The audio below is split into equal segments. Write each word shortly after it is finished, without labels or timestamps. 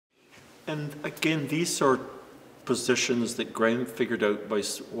And again, these are positions that Graham figured out by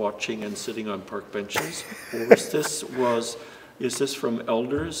watching and sitting on park benches? Or is this from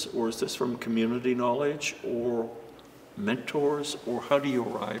elders, or is this from community knowledge, or mentors, or how do you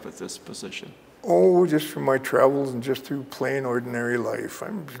arrive at this position? Oh, just from my travels and just through plain ordinary life.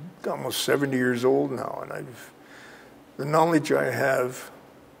 I'm almost 70 years old now, and the knowledge I have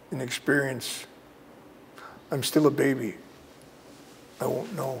and experience, I'm still a baby. I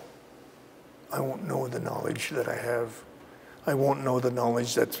won't know. I won't know the knowledge that I have. I won't know the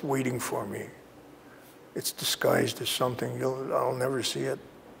knowledge that's waiting for me. It's disguised as something. I'll never see it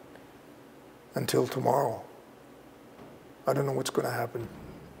until tomorrow. I don't know what's going to happen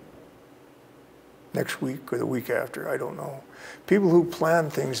next week or the week after. I don't know. People who plan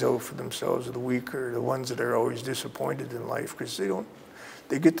things out for themselves are the weak, are the ones that are always disappointed in life because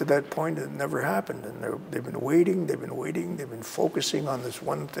they get to that point and it never happened. And they've been waiting, they've been focusing on this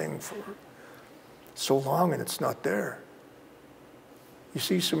one thing for so long and it's not there. You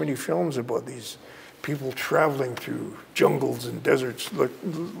see so many films about these people traveling through jungles and deserts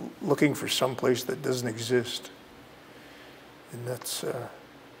looking for some place that doesn't exist. And that's,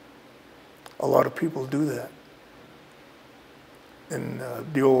 a lot of people do that. And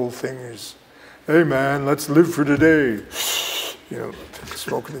the old thing is, hey man, let's live for today. You know,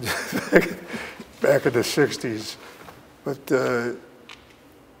 smoking back in the 60s. But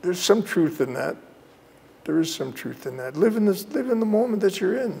there's some truth in that. There is some truth in that. Live in the moment that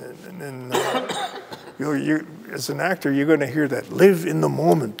you're in. And as an actor, you're going to hear that. Live in the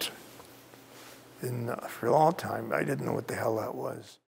moment. And for a long time, I didn't know what the hell that was.